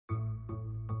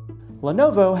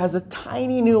Lenovo has a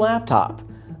tiny new laptop,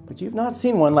 but you've not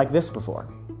seen one like this before.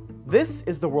 This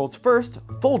is the world's first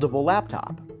foldable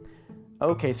laptop.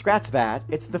 Okay, scratch that.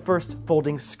 It's the first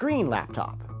folding screen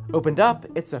laptop. Opened up,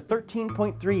 it's a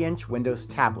 13.3-inch Windows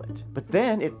tablet, but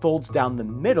then it folds down the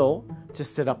middle to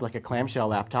sit up like a clamshell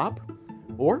laptop,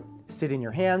 or sit in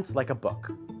your hands like a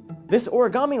book. This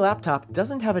origami laptop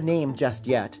doesn't have a name just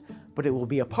yet, but it will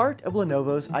be a part of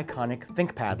Lenovo's iconic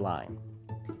ThinkPad line.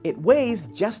 It weighs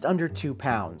just under 2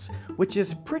 pounds, which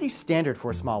is pretty standard for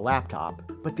a small laptop,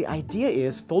 but the idea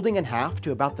is folding in half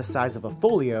to about the size of a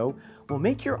folio will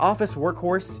make your office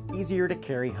workhorse easier to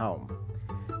carry home.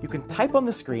 You can type on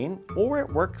the screen, or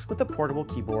it works with a portable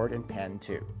keyboard and pen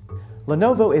too.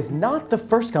 Lenovo is not the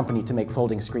first company to make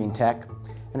folding screen tech,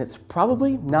 and it's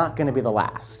probably not going to be the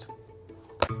last.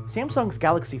 Samsung's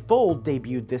Galaxy Fold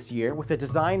debuted this year with a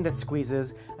design that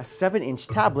squeezes a 7-inch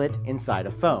tablet inside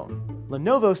a phone.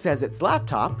 Lenovo says its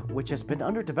laptop, which has been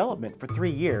under development for 3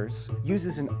 years,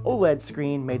 uses an OLED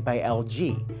screen made by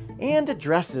LG and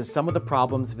addresses some of the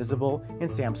problems visible in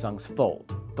Samsung's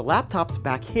Fold. The laptop's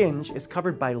back hinge is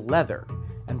covered by leather,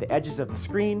 and the edges of the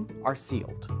screen are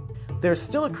sealed. There's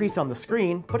still a crease on the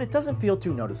screen, but it doesn't feel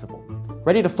too noticeable.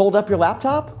 Ready to fold up your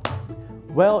laptop?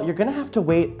 Well, you're gonna have to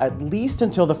wait at least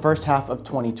until the first half of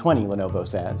 2020, Lenovo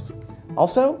says.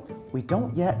 Also, we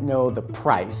don't yet know the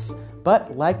price,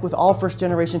 but like with all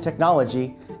first-generation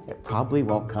technology, it probably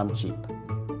won't come cheap.